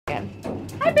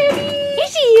Hi, baby. Here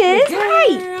she is.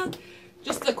 Hi.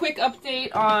 Just a quick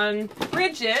update on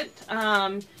Bridget.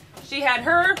 She had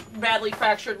her badly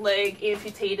fractured leg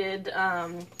amputated,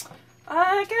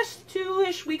 I guess a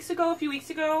few weeks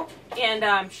ago,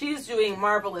 and she's doing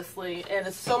marvelously and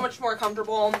is so much more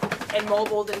comfortable and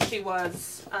mobile than she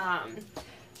was.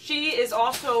 She is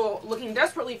also looking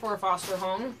desperately for a foster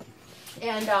home,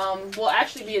 and will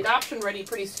actually be adoption ready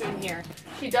pretty soon here.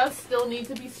 She does still need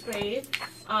to be spayed,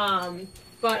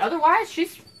 but otherwise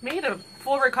she's made a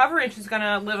full recovery and she's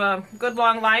gonna live a good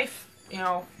long life, you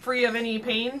know, free of any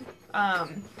pain.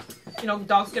 You know,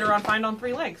 dogs get around fine on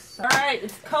 3 legs. Alright,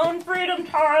 it's cone freedom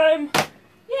time!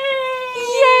 Yay!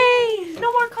 Yay!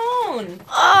 No more cone!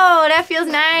 Oh, that feels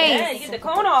nice. Yeah, you get the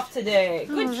cone off today.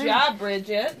 Good job,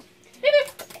 Bridget.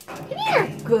 Come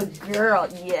here. Good girl,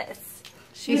 yes.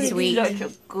 She's sweet. Such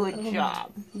a good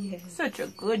job. Yes. Such a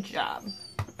good job.